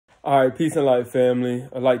All right, peace and light, family.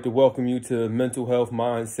 I'd like to welcome you to Mental Health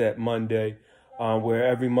Mindset Monday, where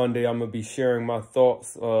every Monday I'm going to be sharing my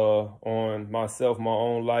thoughts on myself, my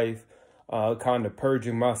own life, kind of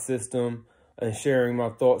purging my system and sharing my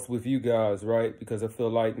thoughts with you guys, right? Because I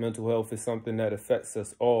feel like mental health is something that affects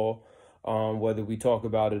us all, whether we talk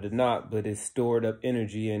about it or not, but it's stored up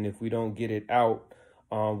energy. And if we don't get it out,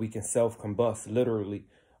 we can self-combust, literally.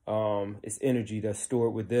 It's energy that's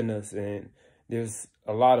stored within us, and there's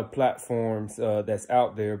a lot of platforms that's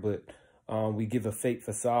out there, but we give a fake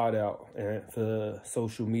facade out for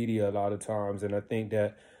social media a lot of times. And I think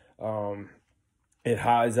that it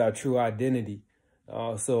hides our true identity.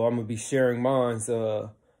 So I'm going to be sharing mine's,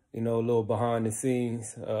 a little behind the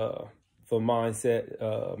scenes for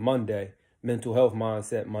Mindset Monday, Mental Health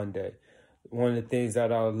Mindset Monday. One of the things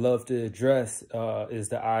that I would love to address is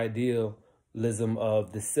the idealism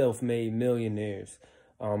of the self-made millionaires.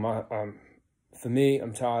 For me,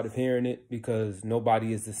 I'm tired of hearing it because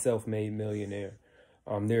nobody is a self-made millionaire.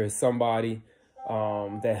 There is somebody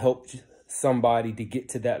that helped somebody to get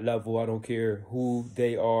to that level. I don't care who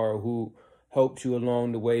they are, who helped you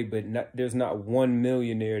along the way, but there's not one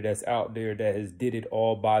millionaire that's out there that has did it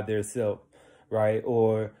all by themselves, right?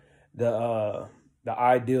 Or the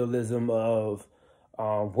idealism of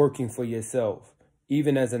working for yourself.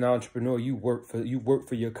 Even as an entrepreneur, you work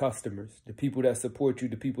for your customers, the people that support you,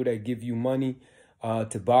 the people that give you money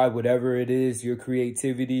to buy whatever it is, your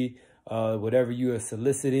creativity, whatever you are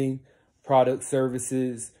soliciting, products,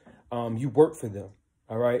 services, you work for them.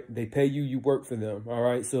 All right. They pay you, you work for them. All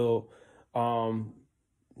right. So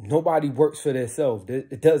nobody works for themselves.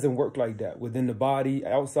 It doesn't work like that. Within the body,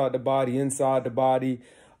 outside the body, inside the body,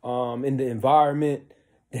 in the environment.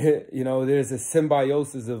 There's a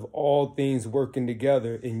symbiosis of all things working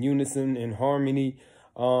together in unison, in harmony.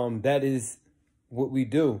 That is what we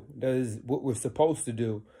do. That is what we're supposed to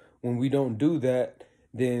do. When we don't do that,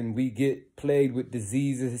 then we get plagued with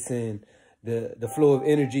diseases, and the flow of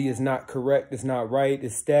energy is not correct. It's not right.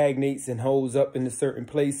 It stagnates and holds up into certain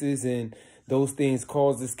places, and those things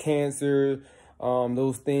causes cancer.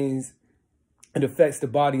 Those things, it affects the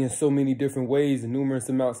body in so many different ways, and numerous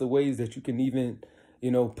amounts of ways that you can even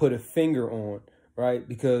put a finger on, right?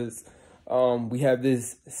 Because we have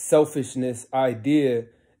this selfishness idea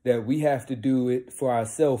that we have to do it for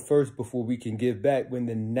ourselves first before we can give back, when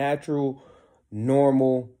the natural,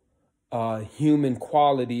 normal, human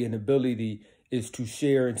quality and ability is to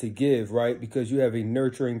share and to give, right? Because you have a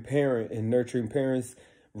nurturing parent, and nurturing parents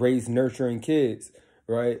raise nurturing kids,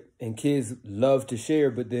 right? And kids love to share,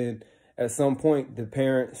 but then at some point the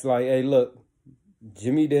parent's like, hey, look,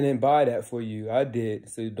 Jimmy didn't buy that for you. I did.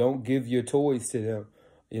 So don't give your toys to them,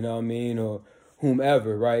 you know what I mean? Or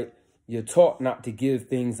whomever, right? You're taught not to give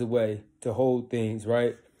things away, to hold things,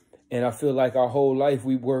 right? And I feel like our whole life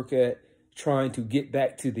we work at trying to get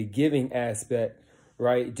back to the giving aspect,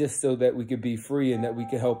 right? Just so that we could be free and that we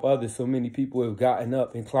can help others. So many people have gotten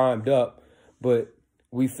up and climbed up, but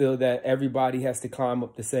we feel that everybody has to climb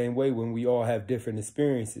up the same way when we all have different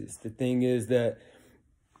experiences. The thing is that,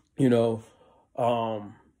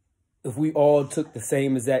 if we all took the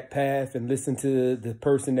same exact path and listened to the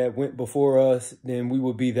person that went before us, then we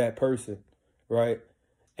would be that person, right?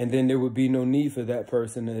 And then there would be no need for that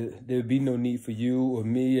person. There would be no need for you or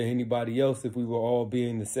me or anybody else if we were all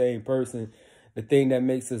being the same person. The thing that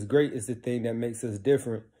makes us great is the thing that makes us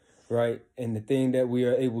different, right? And the thing that we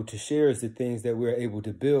are able to share is the things that we're able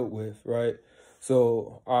to build with, right?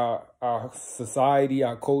 So our society,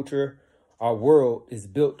 our culture, our world is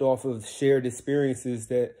built off of shared experiences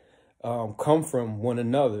that come from one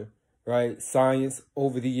another, right? Science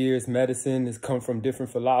over the years, medicine has come from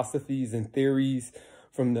different philosophies and theories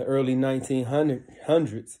from the early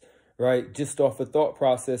 1900s, right? Just off of thought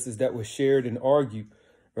processes that were shared and argued,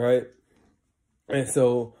 right? And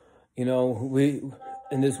so, we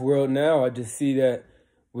in this world now, I just see that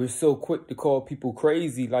we're so quick to call people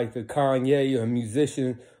crazy, like a Kanye or a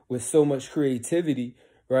musician with so much creativity,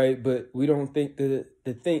 right? But we don't think to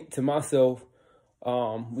think to myself,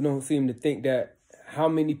 we don't seem to think that how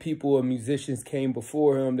many people or musicians came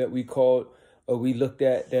before him that we called or we looked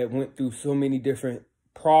at that went through so many different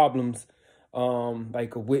problems,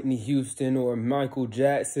 like a Whitney Houston or Michael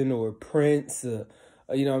Jackson or Prince,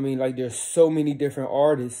 like there's so many different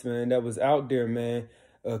artists, man, that was out there, man,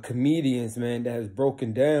 comedians, man, that has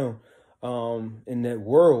broken down in that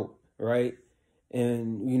world, right?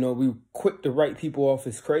 And, we quick to write people off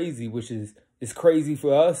as crazy, which is it's crazy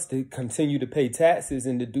for us to continue to pay taxes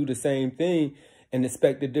and to do the same thing and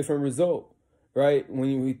expect a different result, right?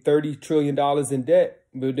 When we $30 trillion in debt,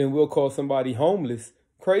 but then we'll call somebody homeless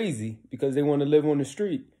crazy because they want to live on the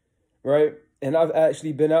street, right? And I've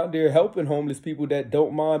actually been out there helping homeless people that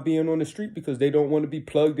don't mind being on the street because they don't want to be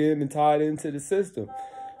plugged in and tied into the system.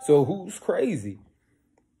 So who's crazy?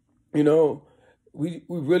 You know, we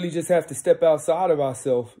really just have to step outside of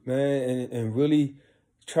ourselves, man, and really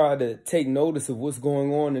try to take notice of what's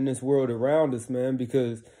going on in this world around us, man,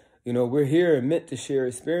 because, you know, we're here and meant to share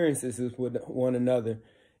experiences with one another.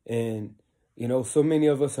 And, you know, so many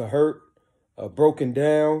of us are hurt, broken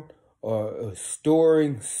down, or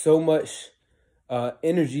storing so much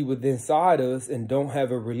energy within inside us and don't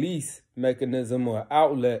have a release mechanism or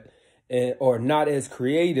outlet, or not as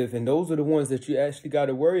creative. And those are the ones that you actually got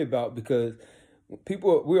to worry about, because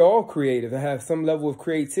we're all creative and have some level of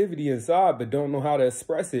creativity inside, but don't know how to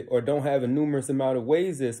express it, or don't have a numerous amount of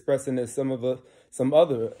ways of expressing it. Some of us,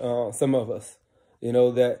 you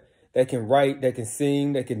know, that can write, that can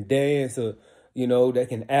sing, that can dance, or, you know, that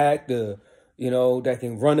can act, you know, that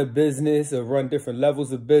can run a business or run different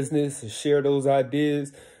levels of business and share those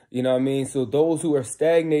ideas. You know what I mean? So those who are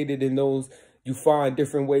stagnated in those, you find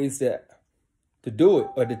different ways to do it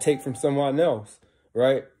or to take from someone else,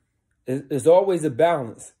 right? There's always a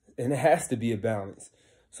balance, and it has to be a balance.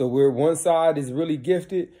 So where one side is really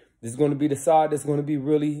gifted, there's going to be the side that's going to be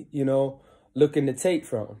really, you know, looking to take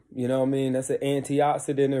from. You know what I mean? That's an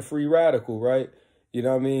antioxidant and free radical, right? You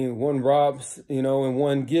know what I mean? One robs, you know, and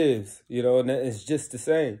one gives, you know, and it's just the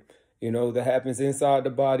same, you know, that happens inside the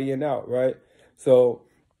body and out, right? So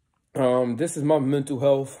this is my mental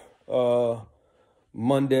health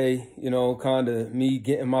Monday, you know, kind of me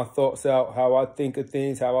getting my thoughts out, how I think of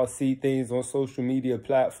things, how I see things on social media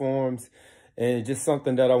platforms, and just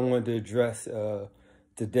something that I wanted to address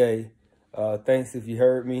today. Thanks if you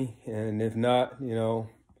heard me, and if not, you know,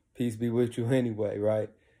 peace be with you anyway, right?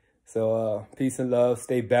 So peace and love,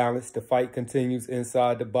 stay balanced. The fight continues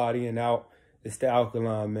inside the body and out. It's the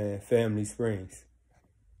Alkaline Man, Family Springs.